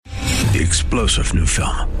the explosive new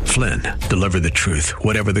film, Flynn, Deliver the Truth,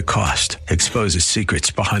 Whatever the Cost, exposes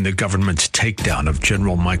secrets behind the government's takedown of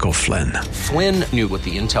General Michael Flynn. Flynn knew what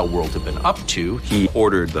the intel world had been up to. He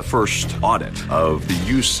ordered the first audit of the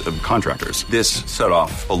use of contractors. This set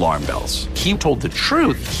off alarm bells. He told the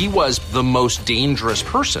truth. He was the most dangerous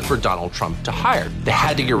person for Donald Trump to hire. They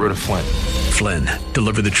had to get rid of Flynn. Flynn,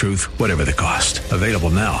 Deliver the Truth, Whatever the Cost. Available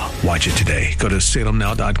now. Watch it today. Go to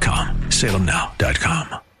salemnow.com.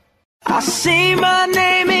 salemnow.com. I see my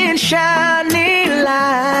name in shining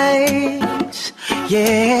lights.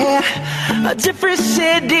 Yeah, a different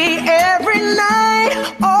city every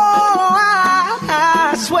night. Oh,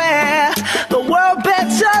 I swear the world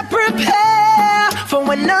better prepare for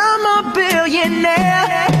when I'm a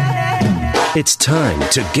billionaire. It's time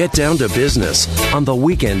to get down to business on the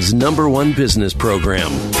weekend's #1 business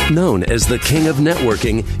program. Known as the King of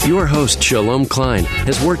Networking, your host, Shalom Klein,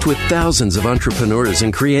 has worked with thousands of entrepreneurs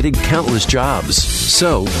and created countless jobs.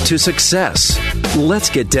 So, to success. Let's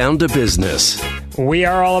get down to business. We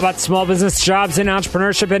are all about small business, jobs, and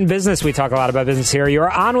entrepreneurship and business. We talk a lot about business here.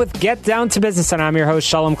 You're on with Get Down to Business, and I'm your host,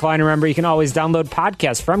 Shalom Klein. Remember, you can always download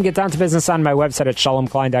podcasts from Get Down to Business on my website at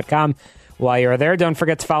shalomklein.com. While you're there, don't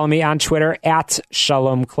forget to follow me on Twitter at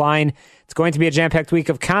Shalom Klein. It's going to be a jam-packed week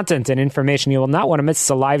of content and information you will not want to miss. It's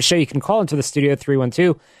a live show. You can call into the studio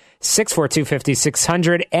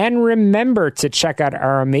 312-642-5600. And remember to check out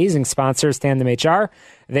our amazing sponsors, Tandem HR.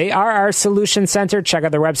 They are our solution center. Check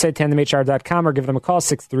out their website, tandemhr.com, or give them a call,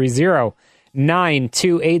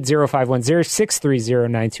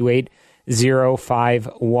 630-928-0510,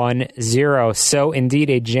 630-928-0510. So indeed,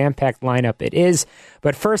 a jam-packed lineup it is.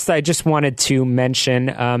 But first, I just wanted to mention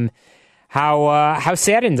how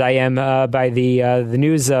saddened I am by the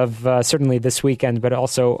news of certainly this weekend, but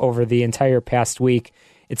also over the entire past week.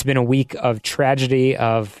 It's been a week of tragedy,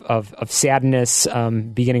 of sadness,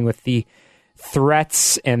 beginning with the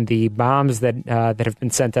threats and the bombs that have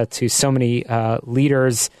been sent out to so many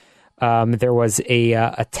leaders. There was a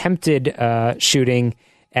attempted shooting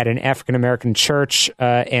at an African-American church,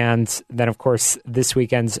 and then, of course, this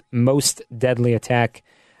weekend's most deadly attack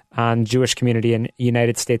on Jewish community in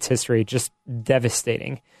United States history. Just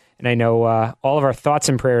devastating. And I know all of our thoughts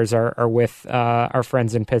and prayers are with our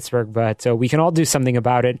friends in Pittsburgh, but we can all do something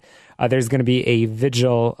about it. There's going to be a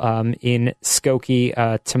vigil in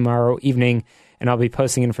Skokie tomorrow evening, and I'll be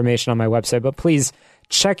posting information on my website. But please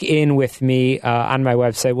check in with me on my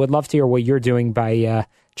website. Would love to hear what you're doing by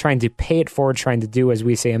trying to pay it forward, trying to do, as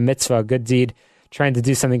we say, a mitzvah, a good deed, trying to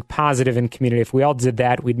do something positive in community. If we all did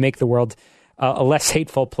that, we'd make the world a less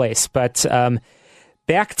hateful place. But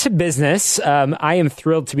back to business. I am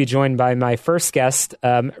thrilled to be joined by my first guest,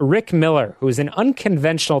 Rick Miller, who is an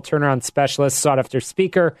unconventional turnaround specialist, sought-after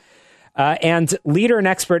speaker, and leader and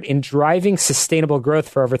expert in driving sustainable growth.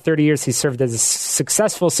 For over 30 years, he served as a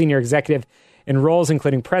successful senior executive in roles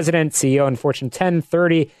including president, CEO in Fortune 10,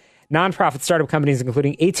 30, nonprofit startup companies,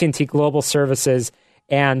 including AT&T Global Services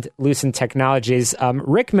and Lucent Technologies.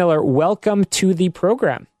 Rick Miller, welcome to the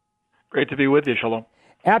program. Great to be with you, Shalom.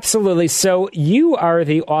 Absolutely. So you are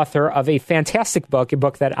the author of a fantastic book, a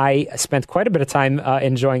book that I spent quite a bit of time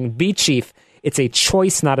enjoying, Be Chief. It's a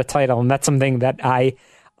choice, not a title, and that's something that I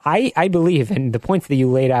believe, and the points that you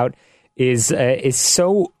laid out is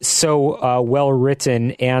so well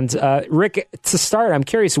written. And Rick, to start, I'm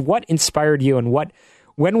curious, what inspired you, and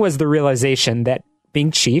when was the realization that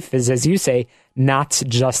being chief is, as you say, not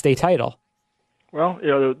just a title? Well,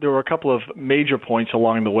 there were a couple of major points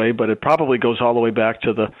along the way, but it probably goes all the way back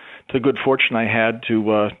to the good fortune I had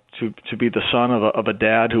to be the son of a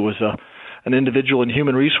dad who was an individual in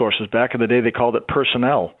human resources. Back in the day, they called it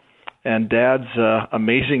personnel. And Dad's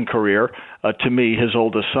amazing career, to me, his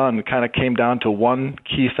oldest son, kind of came down to one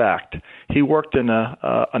key fact. He worked in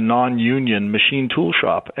a non-union machine tool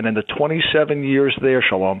shop, and in the 27 years there,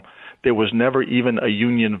 Shalom, there was never even a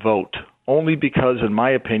union vote. Only because, in my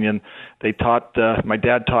opinion, they taught my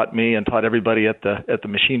dad taught me and taught everybody at the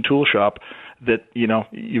machine tool shop that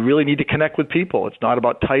you really need to connect with people. It's not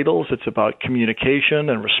about titles; it's about communication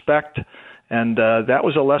and respect. And that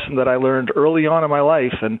was a lesson that I learned early on in my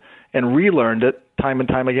life, and relearned it time and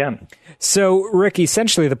time again. So, Rick,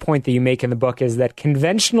 essentially the point that you make in the book is that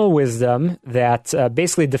conventional wisdom that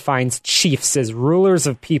basically defines chiefs as rulers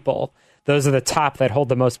of people, those are the top that hold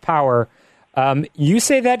the most power. You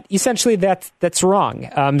say that essentially that's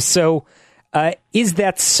wrong. So is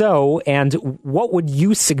that so? And what would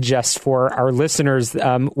you suggest for our listeners,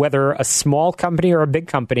 whether a small company or a big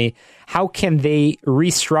company, how can they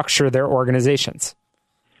restructure their organizations?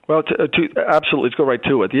 Well, absolutely, let's go right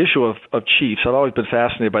to it. The issue of chiefs, I've always been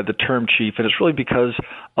fascinated by the term chief, and it's really because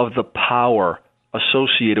of the power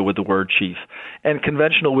associated with the word chief. And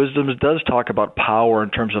conventional wisdom does talk about power in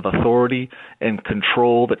terms of authority and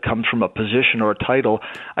control that comes from a position or a title.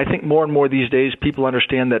 I think more and more these days people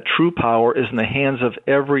understand that true power is in the hands of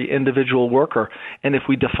every individual worker. And if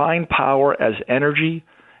we define power as energy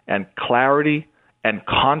and clarity and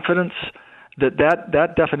confidence,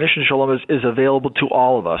 that definition, Shalom, is available to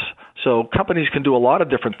all of us. So companies can do a lot of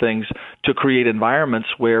different things to create environments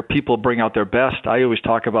where people bring out their best. I always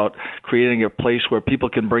talk about creating a place where people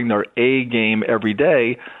can bring their A game every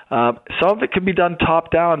day. Some of it can be done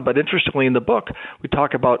top down, but interestingly in the book, we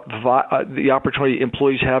talk about the opportunity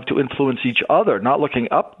employees have to influence each other, not looking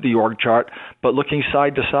up the org chart, but looking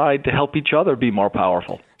side to side to help each other be more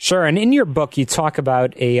powerful. Sure. And in your book, you talk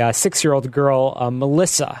about a 6-year-old girl,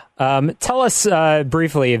 Melissa. Tell us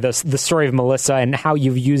briefly the story of Melissa and how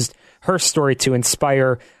you've used her story to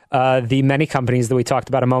inspire the many companies that we talked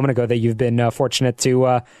about a moment ago that you've been fortunate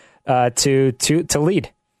to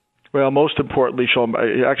lead. Well, most importantly, Shalom,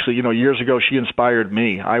 actually, years ago, she inspired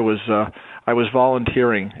me. I was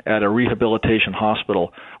volunteering at a rehabilitation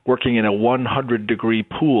hospital, working in a 100-degree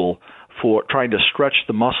pool for trying to stretch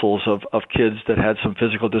the muscles of kids that had some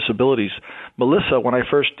physical disabilities. Melissa, when I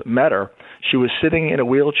first met her, she was sitting in a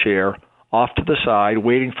wheelchair off to the side,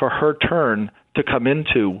 waiting for her turn to come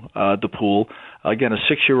into the pool. Again, a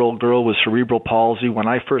 6-year-old girl with cerebral palsy. When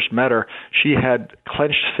I first met her, she had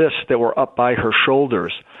clenched fists that were up by her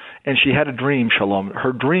shoulders. And she had a dream, Shalom.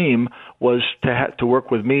 Her dream was to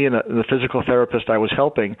work with me and the physical therapist I was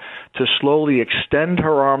helping to slowly extend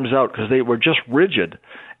her arms out because they were just rigid.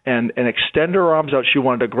 And extend her arms out. She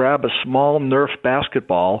wanted to grab a small Nerf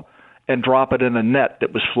basketball and drop it in a net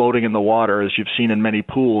that was floating in the water, as you've seen in many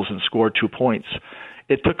pools, and score 2 points.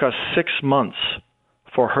 It took us 6 months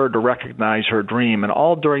for her to recognize her dream. And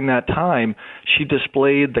all during that time, she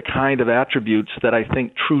displayed the kind of attributes that I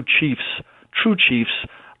think true chiefs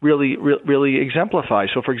really exemplify.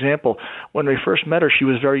 So, for example, when we first met her, she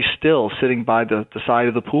was very still, sitting by the side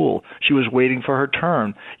of the pool. She was waiting for her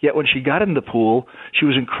turn. Yet when she got in the pool, she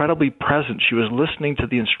was incredibly present. She was listening to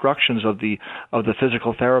the instructions of the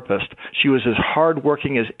physical therapist. She was as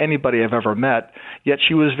hardworking as anybody I've ever met. Yet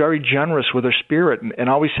she was very generous with her spirit and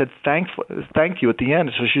always said thank you at the end.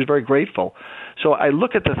 So she was very grateful. So I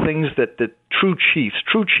look at the things that true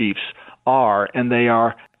chiefs are, and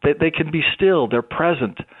they can be still, they're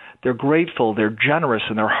present, they're grateful, they're generous,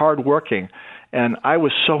 and they're hardworking. And I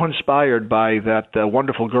was so inspired by that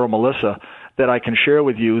wonderful girl, Melissa, that I can share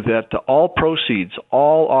with you that all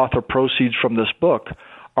author proceeds from this book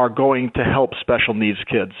are going to help special needs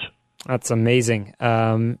kids. That's amazing.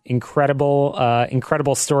 Incredible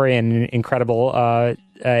story and incredible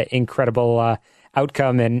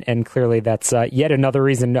outcome, and clearly that's yet another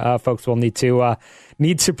reason folks will need to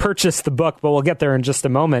purchase the book, but we'll get there in just a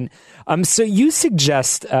moment. So you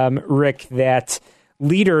suggest, Rick, that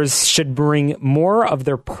leaders should bring more of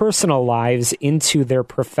their personal lives into their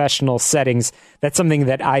professional settings. That's something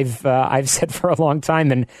that I've said for a long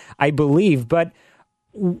time, and I believe. But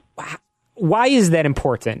why is that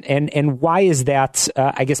important, and why is that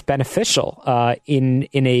I guess beneficial in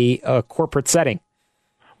a corporate setting?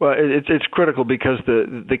 Well, it's critical because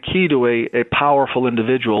the key to a powerful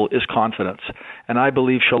individual is confidence, and I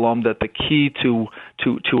believe, Shalom, that the key to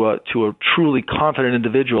a truly confident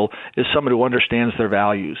individual is someone who understands their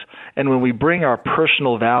values. And when we bring our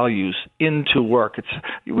personal values into work,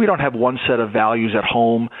 we don't have one set of values at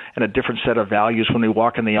home and a different set of values when we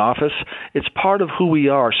walk in the office. It's part of who we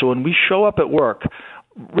are. So when we show up at work,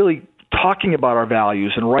 really talking about our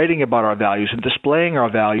values and writing about our values and displaying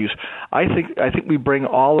our values, I think we bring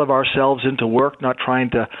all of ourselves into work, not trying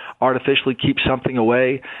to artificially keep something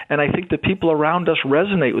away. And I think the people around us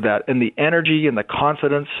resonate with that, and the energy and the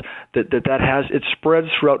confidence that has, it spreads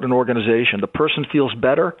throughout an organization. The person feels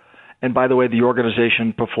better, and by the way, the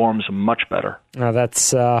organization performs much better.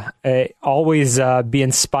 That's always be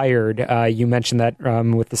inspired. You mentioned that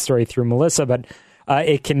with the story through Melissa, but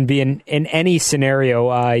it can be in any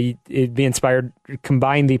scenario. It'd be inspired.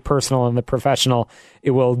 Combine the personal and the professional.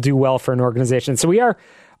 It will do well for an organization. So we are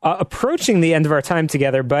approaching the end of our time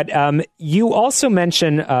together, but you also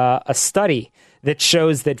mention a study that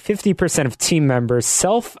shows that 50% of team members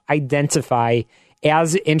self-identify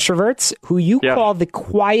as introverts, who you call the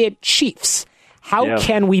quiet chiefs. How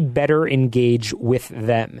can we better engage with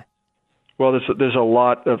them? Well, there's a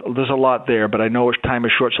lot there, but I know time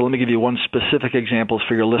is short, so let me give you one specific example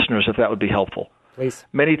for your listeners, if that would be helpful. Please.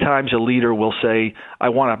 Many times a leader will say, I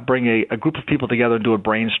want to bring a group of people together and do a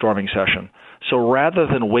brainstorming session. So rather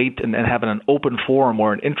than wait and having an open forum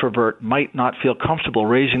where an introvert might not feel comfortable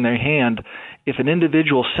raising their hand, if an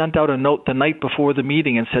individual sent out a note the night before the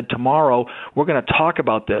meeting and said, tomorrow we're going to talk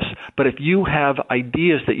about this, but if you have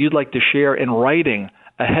ideas that you'd like to share in writing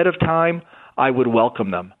ahead of time, I would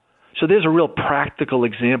welcome them. So there's a real practical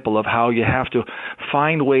example of how you have to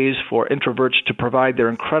find ways for introverts to provide their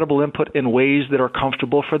incredible input in ways that are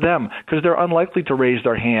comfortable for them, because they're unlikely to raise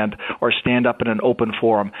their hand or stand up in an open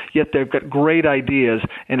forum. Yet they've got great ideas,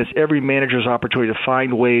 and it's every manager's opportunity to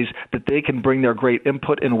find ways that they can bring their great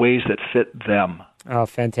input in ways that fit them. Oh,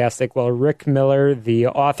 fantastic. Well, Rick Miller, the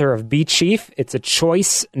author of Be Chief, it's a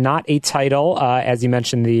choice, not a title. As you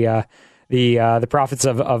mentioned, the profits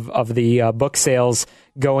of the book sales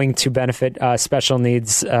going to benefit special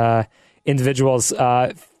needs individuals.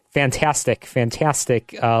 Fantastic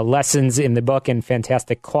lessons in the book and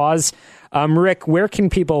fantastic cause. Rick, where can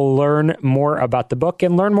people learn more about the book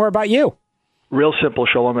and learn more about you? Real simple,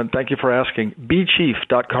 Shalom, and thank you for asking.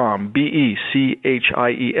 BeChief.com, BeChief.com.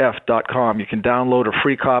 You can download a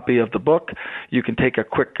free copy of the book. You can take a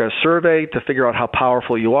quick survey to figure out how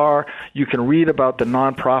powerful you are. You can read about the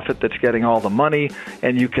nonprofit that's getting all the money,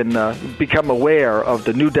 and you can become aware of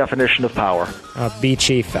the new definition of power.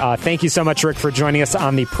 BeChief. Thank you so much, Rick, for joining us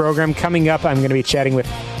on the program. Coming up, I'm going to be chatting with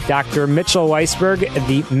Dr. Mitchell Weisberg,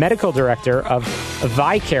 the medical director of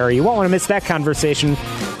VICARE. You won't want to miss that conversation.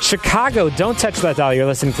 Chicago, don't touch that dial. You're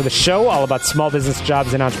listening to the show all about small business,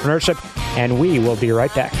 jobs, and entrepreneurship, and we will be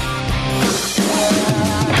right back.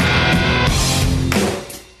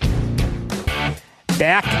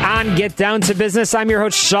 Back on Get Down to Business. I'm your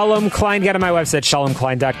host, Shalom Klein. Get on my website,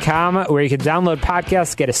 shalomklein.com, where you can download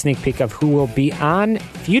podcasts, get a sneak peek of who will be on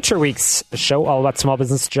future weeks. A show all about small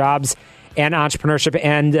business, jobs, and entrepreneurship.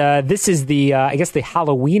 And this is the, the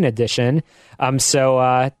Halloween edition.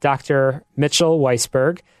 So Dr. Mitchell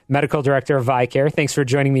Weisberg, Medical Director of VICARE, thanks for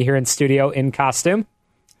joining me here in studio in costume.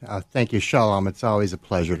 Thank you, Shalom. It's always a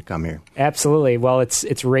pleasure to come here. Absolutely. Well,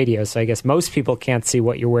 it's radio, so I guess most people can't see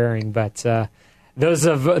what you're wearing, but those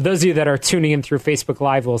of you that are tuning in through Facebook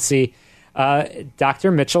Live will see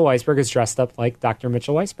Dr. Mitchell Weisberg is dressed up like Dr.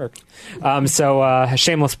 Mitchell Weisberg. So a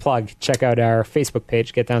shameless plug. Check out our Facebook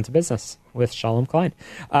page, Get Down to Business with Shalom Klein.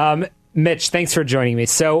 Mitch, thanks for joining me.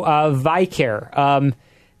 So VICARE,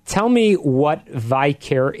 tell me what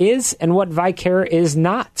VICARE is and what VICARE is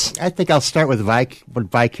not. I think I'll start with what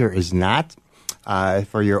VICARE is not.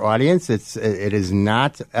 For your audience, it is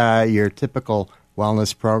not your typical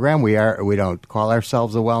wellness program. We don't call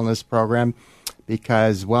ourselves a wellness program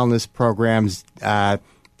because wellness programs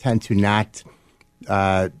tend to not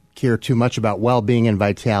care too much about well-being and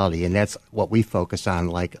vitality, and that's what we focus on,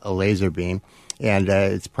 like a laser beam. And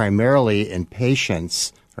it's primarily in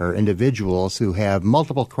patients or individuals who have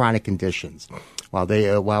multiple chronic conditions. While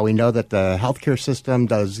we know that the healthcare system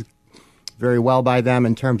does very well by them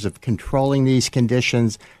in terms of controlling these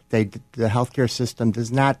conditions, the healthcare system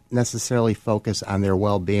does not necessarily focus on their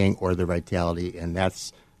well-being or their vitality, and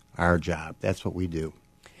that's our job. That's what we do.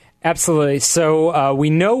 Absolutely. So we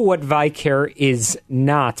know what VICARE is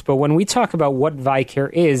not, but when we talk about what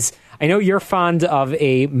VICARE is, I know you're fond of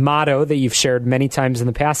a motto that you've shared many times in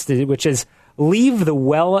the past, which is leave the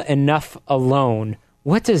well enough alone.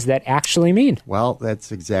 What does that actually mean? Well,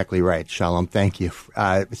 that's exactly right, Shalom. Thank you.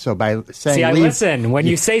 So by saying I listen. When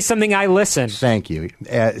you say something, I listen. Thank you.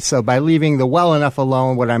 So by leaving the well enough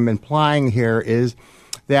alone, what I'm implying here is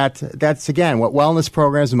that's, again, what wellness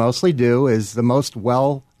programs mostly do is the most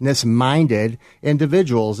wellness-minded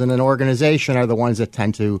individuals in an organization are the ones that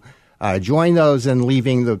tend to join those and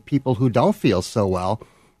leaving the people who don't feel so well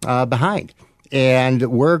behind. And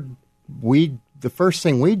the first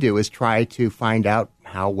thing we do is try to find out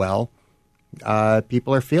how well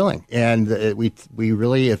people are feeling. And we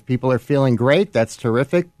really, if people are feeling great, that's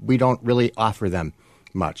terrific. We don't really offer them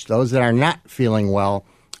much. Those that are not feeling well,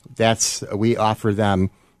 we offer them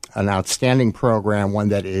an outstanding program, one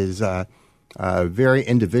that is very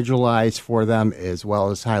individualized for them as well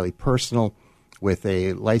as highly personal, with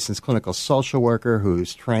a licensed clinical social worker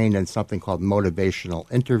who's trained in something called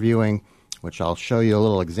motivational interviewing, which I'll show you a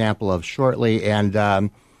little example of shortly.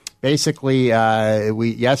 And basically,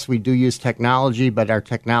 we do use technology, but our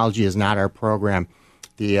technology is not our program.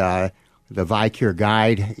 The VICARE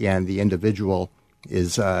guide and the individual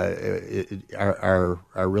are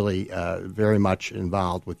really very much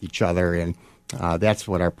involved with each other, and that's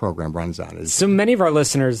what our program runs on. So many of our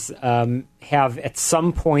listeners have, at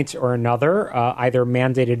some point or another, either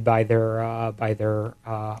mandated by their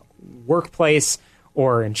workplace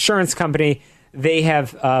or insurance company, they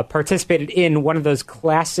have participated in one of those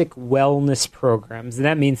classic wellness programs. And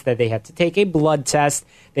that means that they had to take a blood test.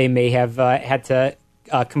 They may have had to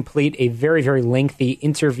complete a very, very lengthy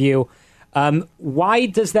interview. Why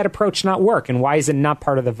does that approach not work, and why is it not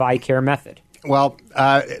part of the ViCare method? Well,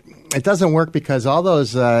 it doesn't work because all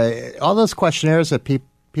those questionnaires that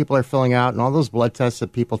people are filling out and all those blood tests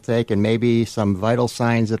that people take and maybe some vital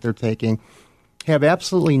signs that they're taking have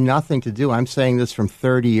absolutely nothing to do. I'm saying this from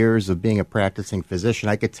 30 years of being a practicing physician.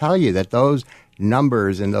 I could tell you that those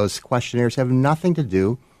numbers and those questionnaires have nothing to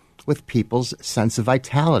do with people's sense of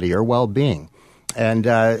vitality or well-being. And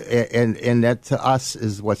that to us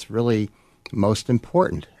is what's really most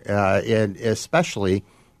important, and especially,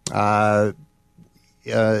 and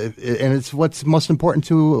it's what's most important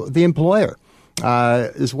to the employer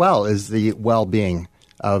as well, is the well-being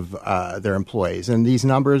of their employees. And these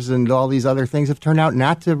numbers and all these other things have turned out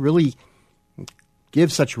not to really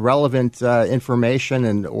give such relevant information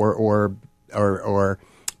and or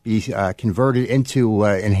be converted into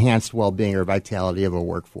enhanced well-being or vitality of a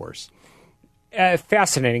workforce.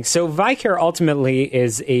 Fascinating. So ViCare ultimately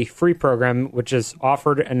is a free program which is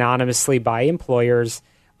offered anonymously by employers,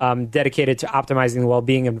 dedicated to optimizing the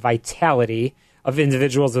well-being and vitality of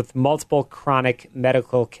individuals with multiple chronic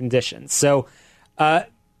medical conditions. So,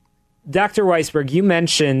 Dr. Weisberg, you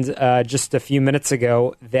mentioned just a few minutes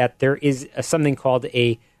ago that there is something called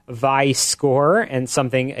a ViScore and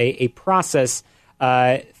a process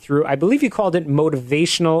through, I believe you called it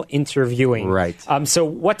motivational interviewing. Right. So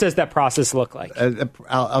what does that process look like?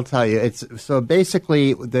 I'll tell you. It's so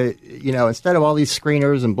basically instead of all these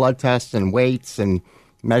screeners and blood tests and weights and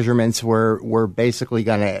measurements, we're basically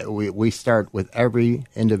we start with every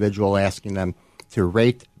individual, asking them to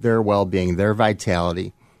rate their well-being, their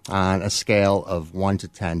vitality on a scale of 1 to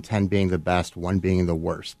 10, 10 being the best, 1 being the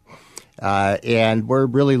worst. And we're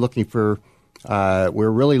really looking for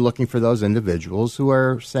those individuals who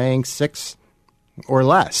are saying 6 or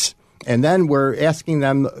less. And then we're asking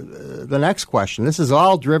them the next question. This is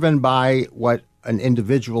all driven by what an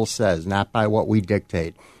individual says, not by what we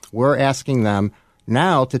dictate. We're asking them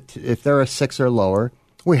now, if they're a 6 or lower,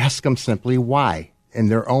 we ask them simply why. In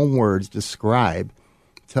their own words, describe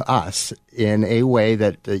to us in a way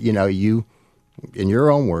that, you, in your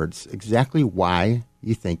own words, exactly why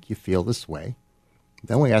you think you feel this way.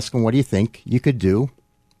 Then we ask them, what do you think you could do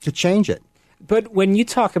to change it? But when you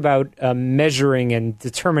talk about measuring and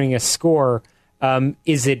determining a score,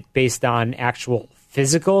 is it based on actual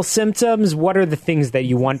physical symptoms? What are the things that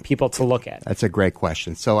you want people to look at? That's a great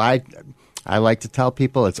question. So I like to tell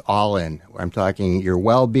people it's all in. I'm talking your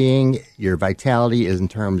well-being, your vitality is in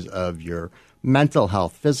terms of your mental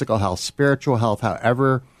health, physical health, spiritual health,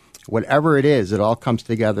 whatever it is, it all comes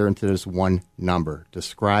together into this one number.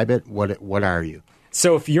 Describe it. What are you?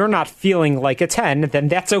 So if you're not feeling like a 10, then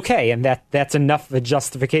that's okay, and that's enough of a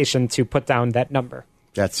justification to put down that number.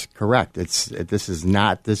 That's correct. This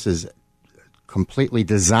is completely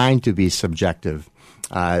designed to be subjective.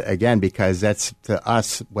 Again, because that's, to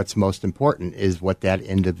us, what's most important is what that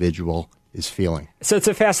individual is feeling. So it's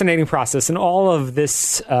a fascinating process, and all of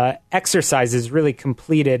this exercise is really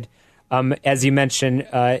completed, as you mentioned,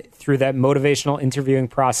 through that motivational interviewing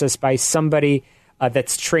process by somebody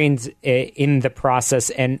that's trained in the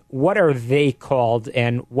process. And what are they called,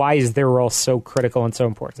 and why is their role so critical and so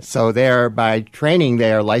important? So by training,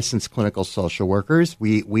 they are licensed clinical social workers.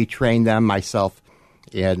 We train them, myself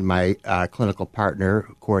and my clinical partner,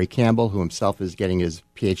 Corey Campbell, who himself is getting his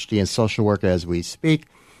PhD in social work as we speak,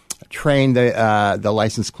 train the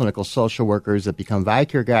licensed clinical social workers that become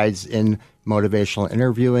ViCare guides in motivational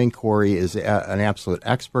interviewing. Corey is an absolute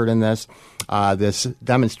expert in this. This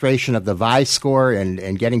demonstration of the ViScore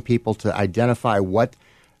and getting people to identify what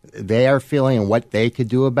they are feeling and what they could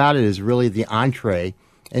do about it is really the entree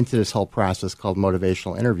into this whole process called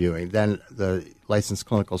motivational interviewing. Then the licensed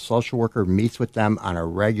clinical social worker meets with them on a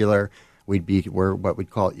regular. We're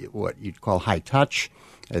what you'd call high touch.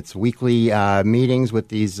 It's weekly meetings with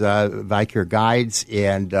these ViCare guides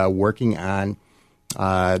and working on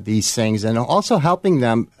these things, and also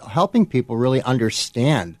helping people really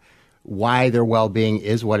understand why their well-being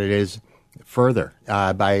is what it is further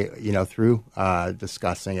by through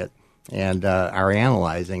discussing it and our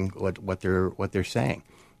analyzing what they're saying.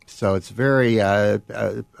 So it's very our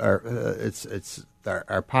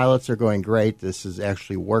pilots are going great. This is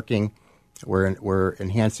actually working. We're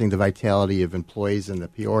enhancing the vitality of employees in the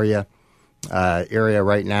Peoria area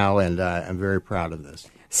right now, and I'm very proud of this.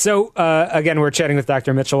 So, again, we're chatting with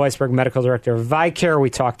Dr. Mitchell Weisberg, Medical Director of ViCare. We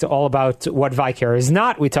talked all about what ViCare is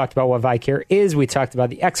not. We talked about what ViCare is. We talked about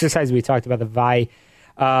the exercise. We talked about the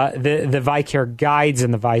ViCare guides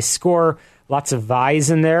and the ViScore. lots of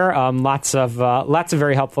Vi's in there, lots of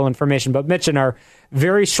very helpful information. But Mitch, in our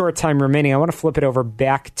very short time remaining, I want to flip it over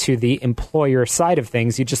back to the employer side of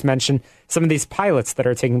things. You just mentioned some of these pilots that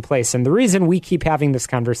are taking place. And the reason we keep having this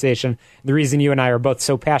conversation, the reason you and I are both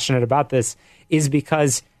so passionate about this, is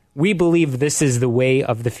because we believe this is the way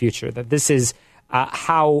of the future, that this is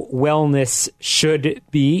how wellness should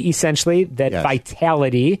be, essentially, that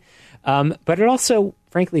vitality. But it also,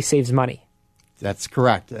 frankly, saves money. That's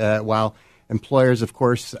correct. While employers, of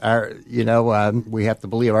course, are, we have to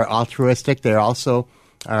believe are altruistic, they also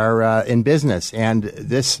are in business. And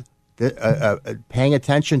this paying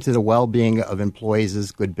attention to the well-being of employees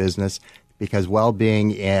is good business, because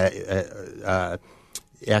well-being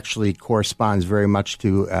actually corresponds very much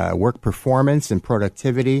to work performance and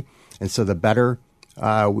productivity. And so the better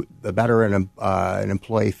an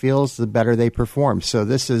employee feels, the better they perform. So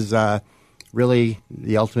this is really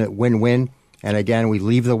the ultimate win-win. And again, we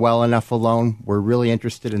leave the well enough alone. We're really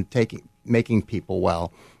interested in making people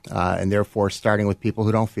well, and therefore starting with people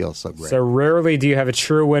who don't feel so great. So rarely do you have a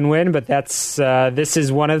true win-win, but this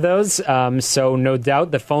is one of those. So no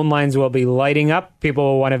doubt the phone lines will be lighting up. People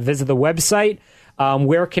will want to visit the website.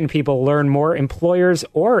 Where can people learn more, employers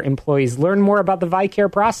or employees, learn more about the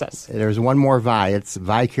ViCare process? There's one more Vi. It's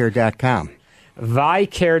ViCare.com.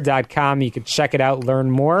 ViCare.com. You can check it out,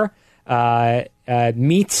 learn more.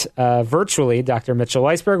 Meet virtually Dr. Mitchell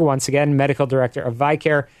Weisberg, once again, Medical Director of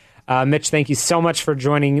ViCare. Mitch, thank you so much for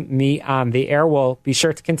joining me on the air. We'll be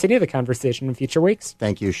sure to continue the conversation in future weeks.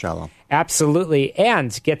 Thank you, Shalom. Absolutely.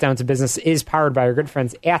 And Get Down to Business is powered by our good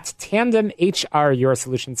friends at Tandem HR, your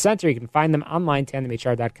solution center. You can find them online,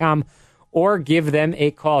 tandemhr.com, or give them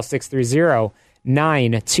a call, 630-928-0510,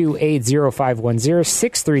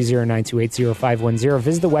 630-928-0510.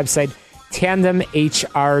 Visit the website,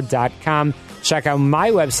 tandemhr.com. Check out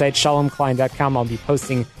my website, shalomklein.com. I'll be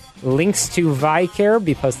posting links to ViCare,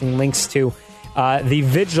 be posting links to the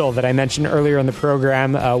vigil that I mentioned earlier in the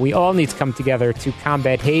program. We all need to come together to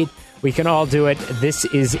combat hate. We can all do it. This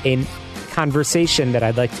is a conversation that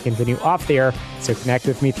I'd like to continue off the air. So connect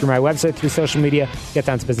with me through my website, through social media. Get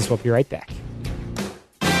Down to Business. We'll be right back.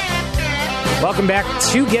 Welcome back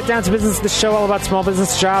to Get Down to Business, the show all about small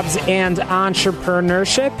business, jobs, and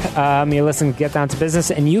entrepreneurship. You're listening to Get Down to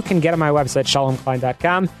Business, and you can get on my website,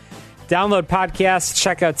 shalomklein.com. Download podcasts,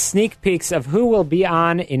 check out sneak peeks of who will be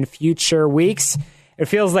on in future weeks. It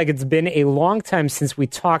feels like it's been a long time since we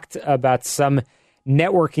talked about some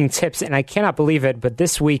networking tips, and I cannot believe it, but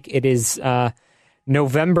this week it is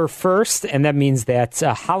November 1st, and that means that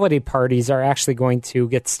holiday parties are actually going to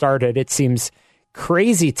get started. It seems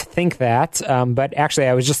crazy to think that, but actually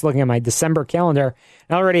I was just looking at my December calendar,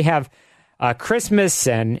 and I already have Christmas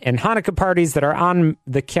and Hanukkah parties that are on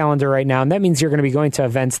the calendar right now, and that means you're going to be going to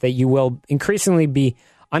events that you will increasingly be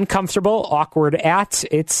uncomfortable, awkward at.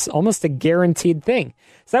 It's almost a guaranteed thing.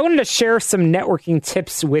 So I wanted to share some networking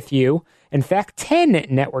tips with you. In fact, 10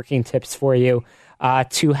 networking tips for you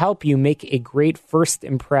to help you make a great first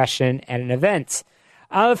impression at an event.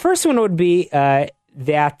 The first one would be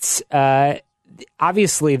that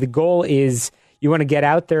obviously the goal is you want to get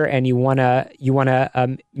out there and you want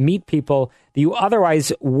to meet people that you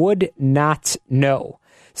otherwise would not know.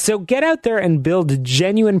 So get out there and build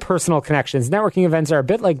genuine personal connections. Networking events are a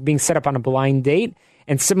bit like being set up on a blind date,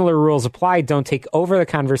 and similar rules apply. Don't take over the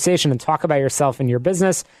conversation and talk about yourself and your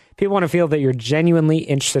business. People want to feel that you're genuinely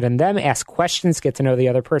interested in them. Ask questions, get to know the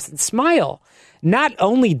other person. Smile. Not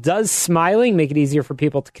only does smiling make it easier for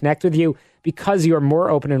people to connect with you because you're more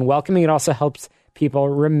open and welcoming, it also helps people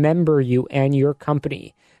remember you and your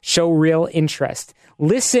company. Show real interest.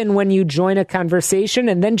 Listen when you join a conversation,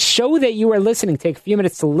 and then show that you are listening. Take a few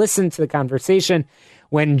minutes to listen to the conversation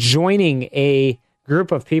when joining a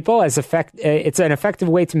group of people. It's an effective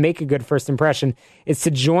way to make a good first impression. It's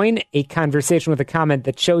to join a conversation with a comment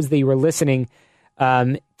that shows that you are listening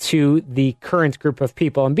to the current group of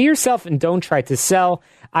people. And be yourself and don't try to sell.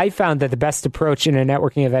 I found that the best approach in a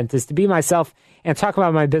networking event is to be myself and talk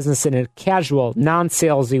about my business in a casual,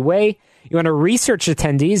 non-salesy way. You want to research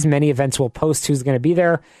attendees. Many events will post who's going to be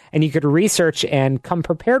there, and you could research and come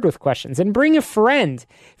prepared with questions. And bring a friend.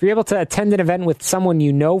 If you're able to attend an event with someone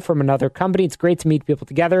you know from another company, it's great to meet people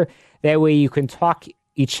together. That way you can talk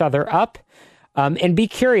each other up. And be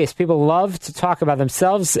curious. People love to talk about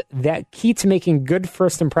themselves. That key to making good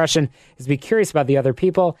first impression is be curious about the other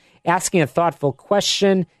people. Asking a thoughtful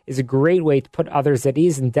question is a great way to put others at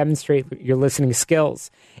ease and demonstrate your listening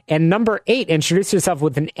skills. And number 8, introduce yourself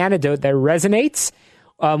with an anecdote that resonates.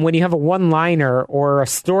 When you have a one-liner or a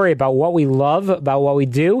story about what we love, about what we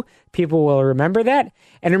do, people will remember that.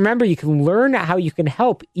 And remember, you can learn how you can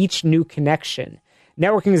help each new connection.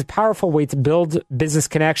 Networking is a powerful way to build business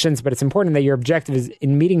connections, but it's important that your objective is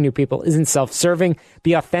in meeting new people isn't self-serving.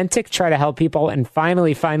 Be authentic, try to help people, and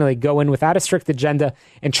finally go in without a strict agenda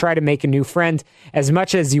and try to make a new friend. As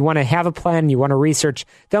much as you want to have a plan, you want to research,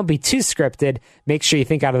 don't be too scripted. Make sure you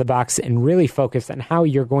think out of the box and really focus on how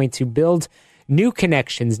you're going to build new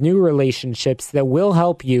connections, new relationships that will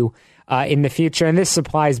help you in the future. And this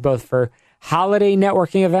applies both for holiday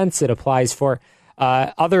networking events. It applies for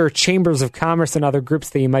other chambers of commerce and other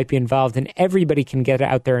groups that you might be involved in. Everybody can get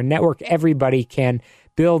out there and network. Everybody can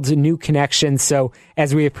build new connections. So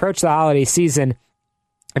as we approach the holiday season,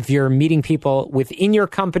 if you're meeting people within your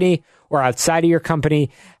company or outside of your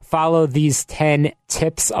company, follow these 10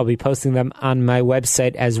 tips. I'll be posting them on my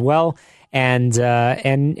website as well. And let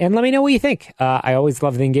me know what you think. I always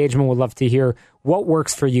love the engagement. Would love to hear what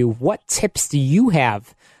works for you. What tips do you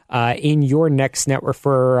have in your next network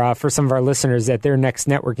for some of our listeners at their next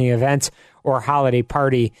networking event or holiday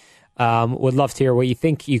party? Would love to hear what you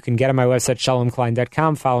think. You can get on my website,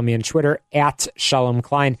 shalomklein.com. Follow me on Twitter at Shalom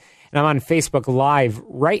Klein. And I'm on Facebook Live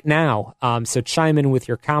right now. So chime in with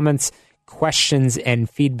your comments, questions, and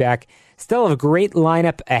feedback. Still have a great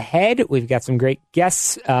lineup ahead. We've got some great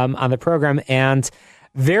guests on the program and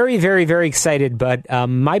very, very, very excited. But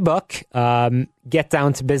my book, Get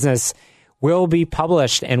Down to Business, will be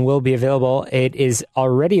published and will be available. It is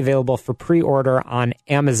already available for pre-order on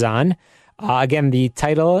Amazon. Again, the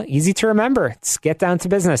title, easy to remember. It's Get Down to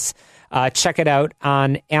Business. Check it out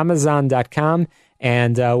on Amazon.com.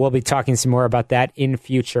 And we'll be talking some more about that in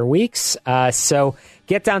future weeks. So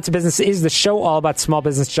Get Down to Business is the show all about small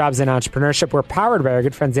business, jobs, and entrepreneurship. We're powered by our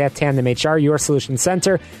good friends at Tandem HR, your solution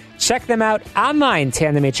center. Check them out online,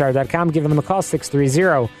 tandemhr.com. Give them a call,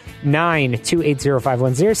 630-928-0510,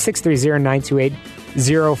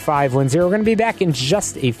 630-928-0510. We're going to be back in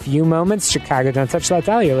just a few moments. Chicago, don't touch that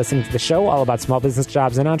dial. You're listening to the show all about small business,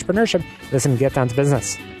 jobs, and entrepreneurship. Listen to Get Down to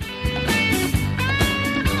Business.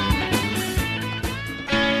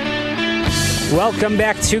 Welcome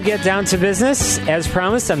back to Get Down to Business. As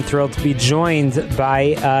promised, I'm thrilled to be joined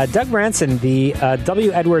by Doug Branson, the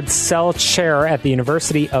W. Edward Sell Chair at the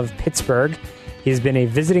University of Pittsburgh. He's been a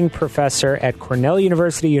visiting professor at Cornell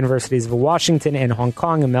University, Universities of Washington and Hong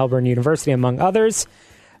Kong, and Melbourne University, among others.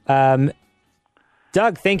 Doug,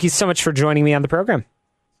 thank you so much for joining me on the program.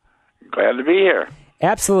 Glad to be here.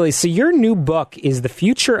 Absolutely. So your new book is The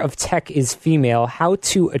Future of Tech is Female, How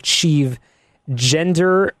to Achieve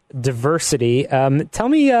Gender Diversity. Tell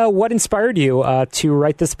me what inspired you to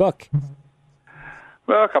write this book.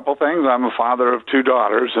 Well, a couple things. I'm a father of two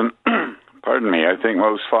daughters, and pardon me, I think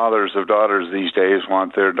most fathers of daughters these days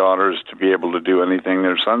want their daughters to be able to do anything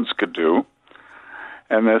their sons could do.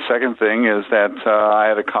 And the second thing is that I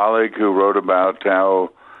had a colleague who wrote about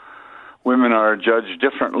how women are judged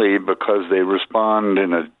differently because they respond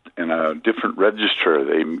in a different register.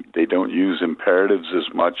 They don't use imperatives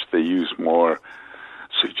as much. They use more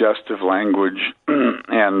suggestive language,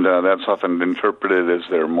 and that's often interpreted as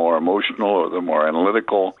they're more emotional or they're more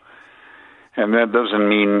analytical. And that doesn't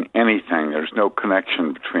mean anything. There's no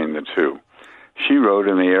connection between the two. She wrote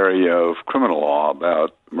in the area of criminal law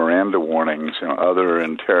about Miranda warnings and other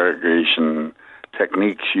interrogation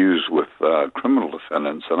techniques used with criminal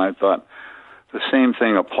defendants, and I thought the same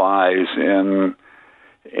thing applies in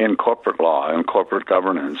corporate law and corporate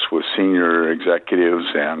governance with senior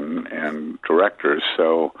executives and directors.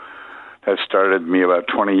 So that started me about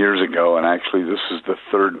 20 years ago, and actually this is the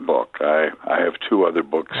third book. I have two other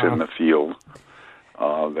books in the field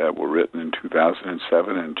that were written in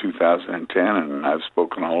 2007 and 2010, and I've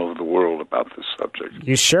spoken all over the world about this subject.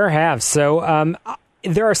 You sure have. So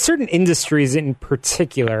there are certain industries in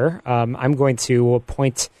particular. I'm going to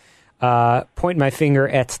point my finger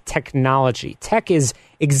at technology. Tech is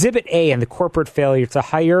Exhibit A in the corporate failure to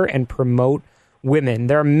hire and promote women.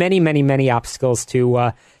 There are many, many, many obstacles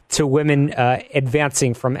to women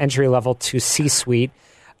advancing from entry level to C-suite.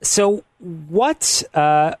 So, what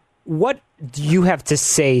do you have to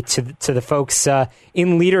say to the folks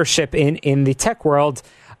in leadership in the tech world?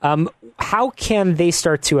 How can they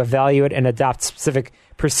start to evaluate and adopt specific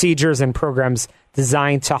procedures and programs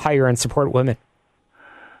designed to hire and support women?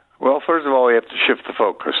 Well, first of all, we have to shift the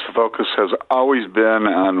focus. The focus has always been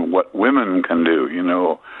on what women can do,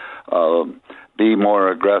 be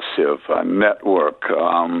more aggressive, network,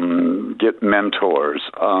 get mentors.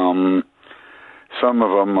 Some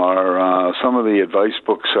of them are, some of the advice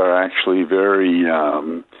books are actually very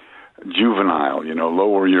juvenile,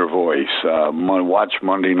 lower your voice, watch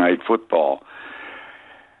Monday Night Football.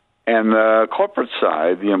 And the corporate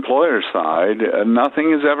side, the employer side,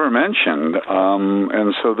 nothing is ever mentioned.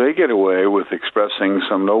 And so they get away with expressing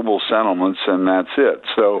some noble sentiments, and that's it.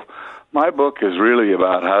 So my book is really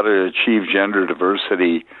about how to achieve gender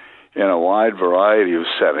diversity in a wide variety of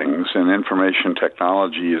settings, and information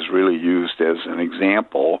technology is really used as an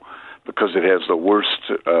example because it has the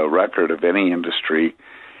worst record of any industry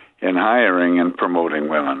in hiring and promoting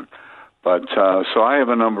women. But so I have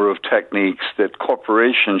a number of techniques that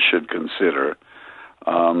corporations should consider,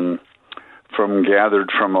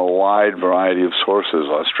 gathered from a wide variety of sources: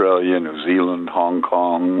 Australia, New Zealand, Hong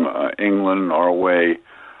Kong, England, Norway,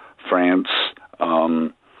 France.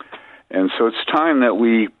 And so it's time that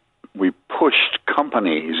we pushed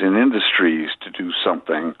companies and industries to do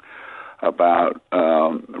something about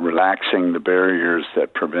relaxing the barriers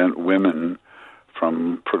that prevent women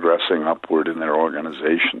from progressing upward in their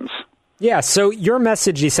organizations. Yeah, so your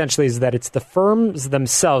message essentially is that it's the firms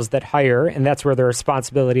themselves that hire, and that's where the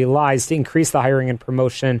responsibility lies to increase the hiring and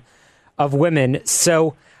promotion of women.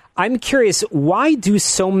 So I'm curious, why do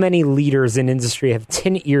so many leaders in industry have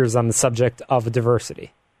 10 ears on the subject of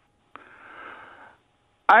diversity?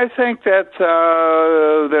 I think that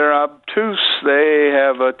they're obtuse. They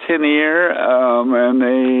have a tin ear, and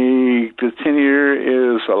the tin ear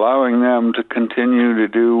is allowing them to continue to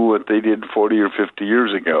do what they did 40 or 50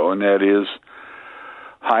 years ago, and that is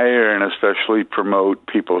hire and especially promote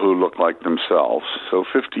people who look like themselves. So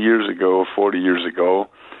 50 years ago, 40 years ago,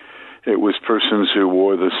 it was persons who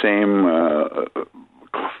wore the same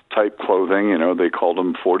type clothing. You know, they called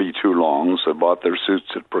them 42 longs. They bought their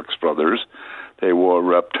suits at Brooks Brothers. They wore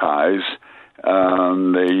rep ties.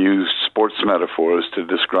 They used sports metaphors to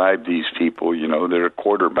describe these people. You know, they're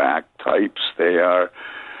quarterback types. They are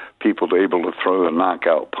people able to throw the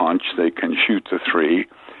knockout punch. They can shoot the three.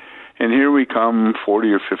 And here we come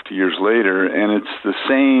 40 or 50 years later, and it's the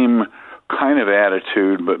same kind of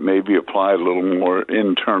attitude, but maybe applied a little more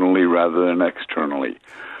internally rather than externally.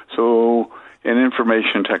 So in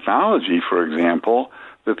information technology, for example,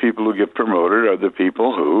 the people who get promoted are the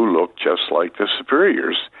people who look just like the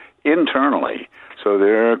superiors internally. So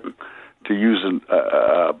they're, to use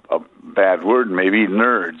a bad word, maybe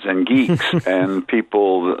nerds and geeks and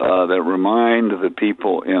people that remind the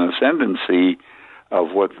people in ascendancy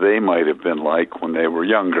of what they might have been like when they were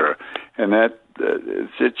younger. And that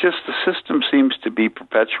it just, the system seems to be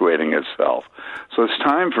perpetuating itself. So it's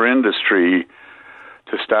time for industry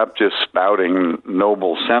to stop just spouting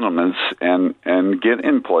noble sentiments and get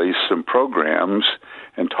in place some programs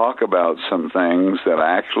and talk about some things that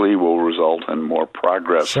actually will result in more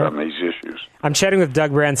progress on these issues. I'm chatting with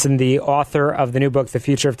Doug Branson, the author of the new book, The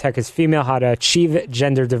Future of Tech is Female, How to Achieve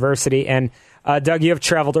Gender Diversity. And Doug, you have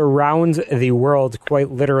traveled around the world,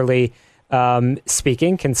 quite literally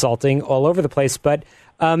speaking, consulting all over the place. But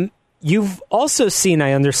you've also seen,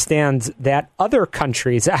 I understand, that other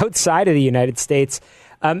countries outside of the United States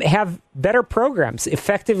have better programs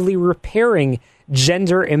effectively repairing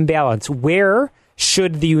gender imbalance. Where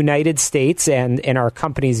should the United States and our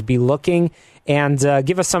companies be looking? And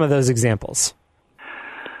give us some of those examples.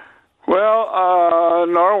 Well,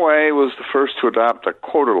 Norway was the first to adopt a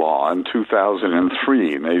quota law in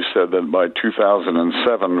 2003. And they said that by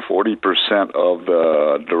 2007, 40% of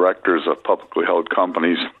the directors of publicly held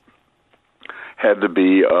companies had to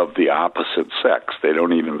be of the opposite sex. They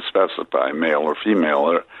don't even specify male or female.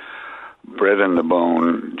 They're bred in the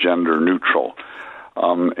bone, gender neutral.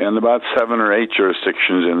 And about 7 or 8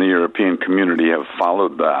 jurisdictions in the European community have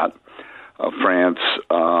followed that. France,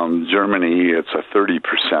 Germany, it's a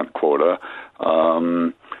 30% quota.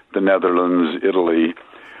 The Netherlands, Italy.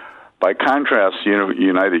 By contrast, the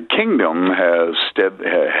United Kingdom has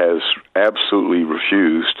absolutely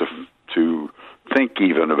refused to think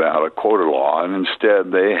even about a quota law, and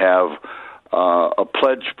instead they have a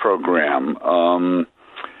pledge program,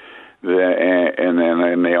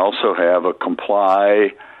 and they also have a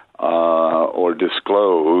comply or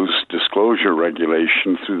disclosure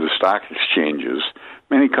regulation through the stock exchanges.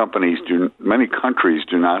 Many countries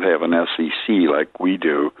do not have an SEC like we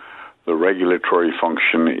do. The regulatory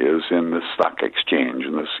function is in the stock exchange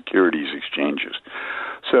and the securities exchanges.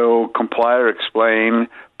 So comply or explain,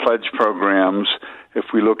 pledge programs.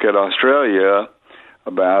 If we look at Australia,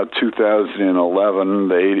 about 2011,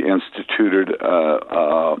 they instituted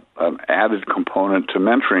an added component to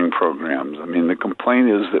mentoring programs. I mean, the complaint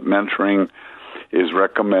is that mentoring is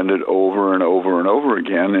recommended over and over and over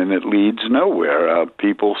again, and it leads nowhere.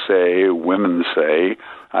 People say, women say,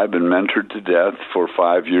 I've been mentored to death for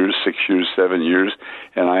 5 years, 6 years, 7 years,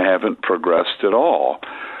 and I haven't progressed at all.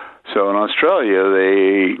 So in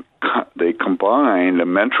Australia, they combined a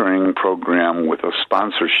mentoring program with a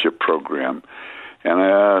sponsorship program.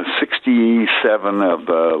 And 67 of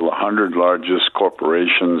the 100 largest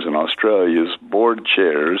corporations in Australia's board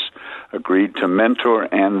chairs agreed to mentor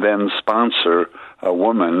and then sponsor a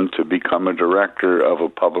woman to become a director of a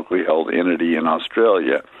publicly held entity in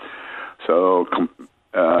Australia. So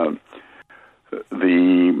the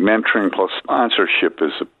mentoring plus sponsorship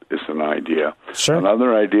is an idea. Sure.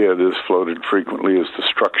 Another idea that's floated frequently is the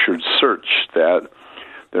structured search, that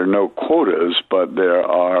there are no quotas, but there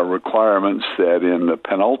are requirements that in the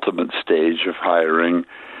penultimate stage of hiring,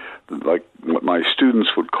 like what my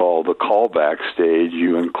students would call the callback stage,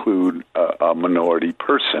 you include a minority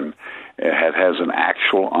person. It has an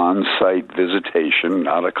actual on-site visitation,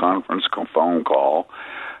 not a conference phone call,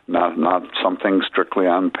 not something strictly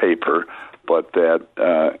on paper, but that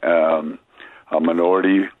a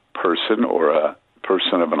minority person or a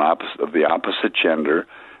person of the opposite gender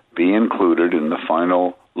be included in the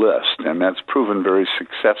final list, and that's proven very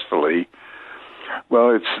successfully.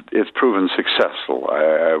 Well, it's proven successful.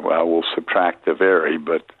 I will subtract the very,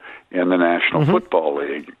 but in the National Football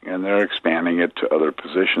League, and they're expanding it to other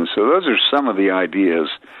positions. So those are some of the ideas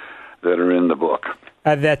that are in the book.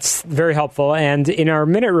 That's very helpful. And in our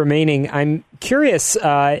minute remaining, I'm curious,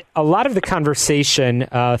 a lot of the conversation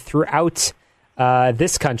throughout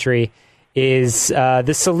this country is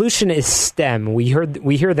the solution is STEM. We hear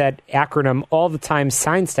that acronym all the time: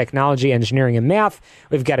 science, technology, engineering, and math.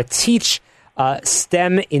 We've got to teach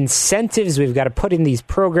STEM incentives. We've got to put in these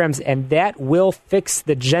programs, and that will fix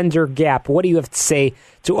the gender gap. What do you have to say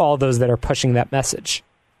to all those that are pushing that message?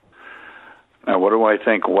 Now, what do I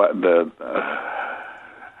think?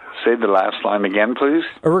 Say the last line again, please.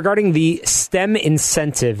 Regarding the STEM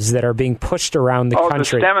incentives that are being pushed around the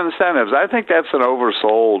country. The STEM incentives. I think that's an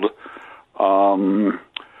oversold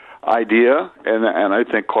idea, and I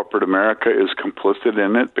think corporate America is complicit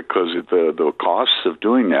in it, because the costs of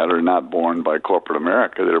doing that are not borne by corporate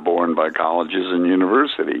America. They're borne by colleges and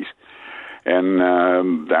universities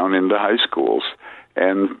and down into high schools.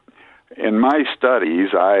 And in my studies,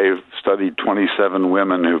 I've studied 27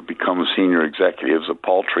 women who've become senior executives, a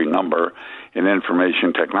paltry number, in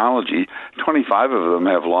information technology. 25 of them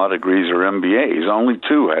have law degrees or MBAs. Only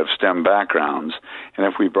 2 have STEM backgrounds. And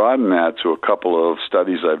if we broaden that to a couple of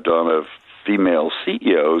studies I've done of female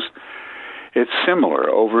CEOs, it's similar.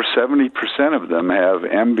 Over 70% of them have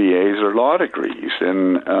MBAs or law degrees,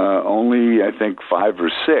 and only, I think, 5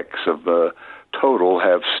 or 6 of the total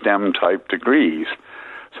have STEM-type degrees.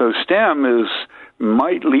 So STEM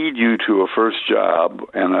might lead you to a first job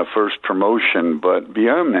and a first promotion, but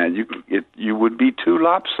beyond that, you would be too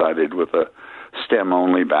lopsided with a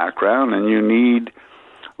STEM-only background, and you need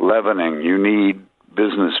leavening, you need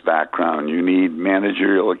business background, you need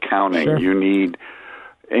managerial accounting, Sure. You need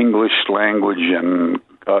English language and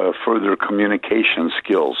further communication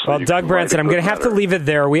skills. Well, Doug Branson, I'm going to have to leave it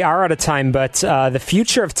there. We are out of time, but The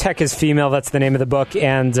Future of Tech is Female, that's the name of the book,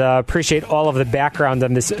 and appreciate all of the background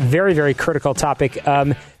on this very, very critical topic.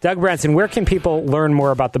 Doug Branson, where can people learn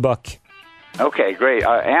more about the book? Okay, great.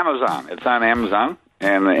 Amazon. It's on Amazon.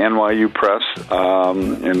 And the NYU Press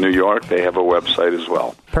in New York, they have a website as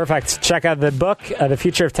well. Perfect. Check out the book, The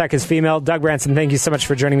Future of Tech is Female. Doug Branson, thank you so much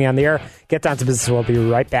for joining me on the air. Get down to business. We'll be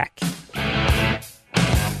right back.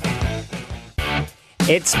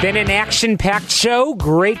 It's been an action-packed show.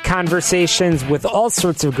 Great conversations with all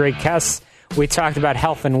sorts of great guests. We talked about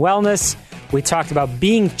health and wellness. We talked about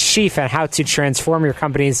being chief and how to transform your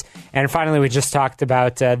companies. And finally, we just talked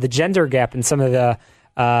about the gender gap and some of the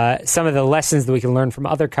lessons that we can learn from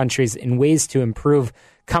other countries in ways to improve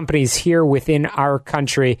companies here within our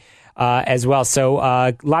country as well. So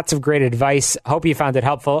lots of great advice. Hope you found it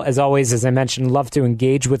helpful. As always, as I mentioned, love to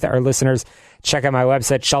engage with our listeners. Check out my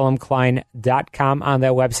website, shalomklein.com. On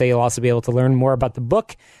that website, you'll also be able to learn more about the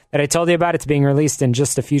book that I told you about. It's being released in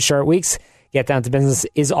just a few short weeks. Get Down to Business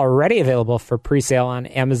is already available for pre-sale on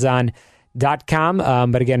Amazon.com.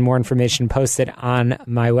 But again, more information posted on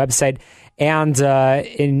my website. And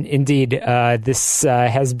indeed, this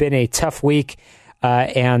has been a tough week,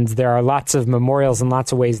 and there are lots of memorials and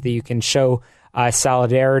lots of ways that you can show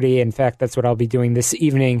solidarity. In fact, that's what I'll be doing this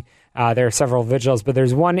evening. There are several vigils, but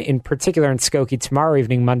there's one in particular in Skokie tomorrow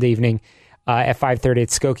evening, Monday evening, at 5:30 at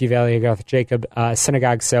Skokie Valley Agarth Jacob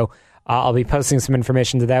Synagogue. So I'll be posting some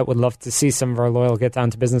information to that. Would love to see some of our loyal Get Down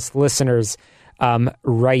to Business listeners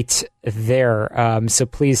right there. So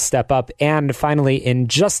please step up. And finally, in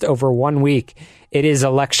just over 1 week, it is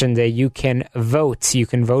Election Day. You can vote. You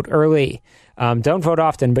can vote early. Don't vote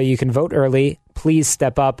often, but you can vote early. Please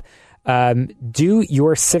step up. do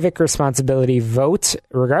your civic responsibility, vote,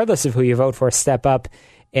 regardless of who you vote for, step up.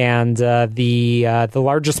 And the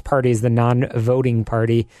largest party is the non-voting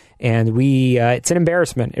party. And it's an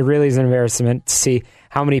embarrassment. It really is an embarrassment to see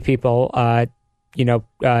how many people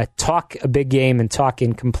talk a big game and talk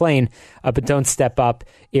and complain, but don't step up.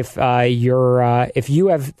 If you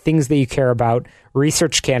have things that you care about,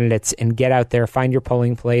 research candidates and get out there, find your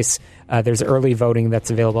polling place. There's early voting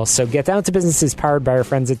that's available. So Get Down to Business is powered by our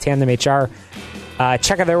friends at Tandem HR.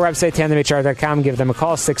 Check out their website, tandemhr.com. Give them a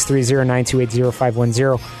call,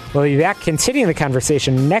 630-928-0510. We'll be back continuing the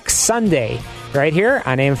conversation next Sunday right here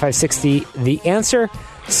on AM 560, The Answer.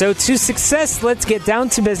 So to success, let's get down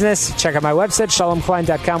to business. Check out my website,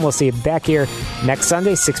 shalomklein.com. We'll see you back here next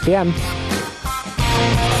Sunday, 6 p.m.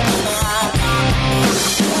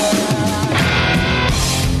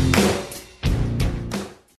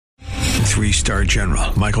 Three-star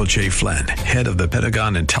General Michael J. Flynn, head of the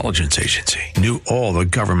Pentagon Intelligence Agency, knew all the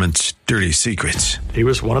government's dirty secrets. He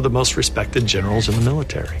was one of the most respected generals in the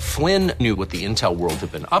military. Flynn knew what the intel world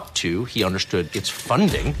had been up to. He understood its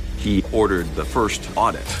funding. He ordered the first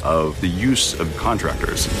audit of the use of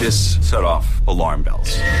contractors. This set off alarm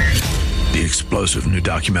bells. The explosive new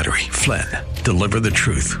documentary, Flynn, Deliver the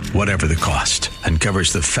Truth, Whatever the Cost,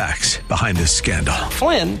 uncovers the facts behind this scandal.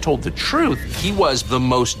 Flynn told the truth. He was the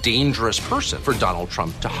most dangerous person for Donald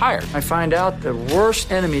Trump to hire. I find out the worst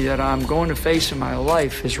enemy that I'm going to face in my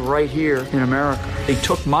life is right here in America. They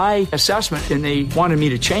took my assessment and they wanted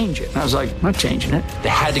me to change it. And I was like, I'm not changing it. They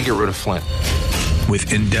had to get rid of Flynn.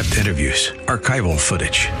 With in-depth interviews, archival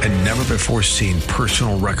footage, and never-before-seen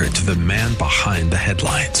personal records of the man behind the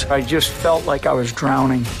headlines. I just felt like I was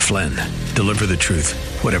drowning. Flynn, Deliver the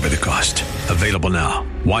Truth, Whatever the Cost. Available now.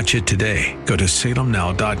 Watch it today. Go to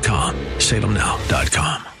salemnow.com.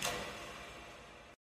 salemnow.com.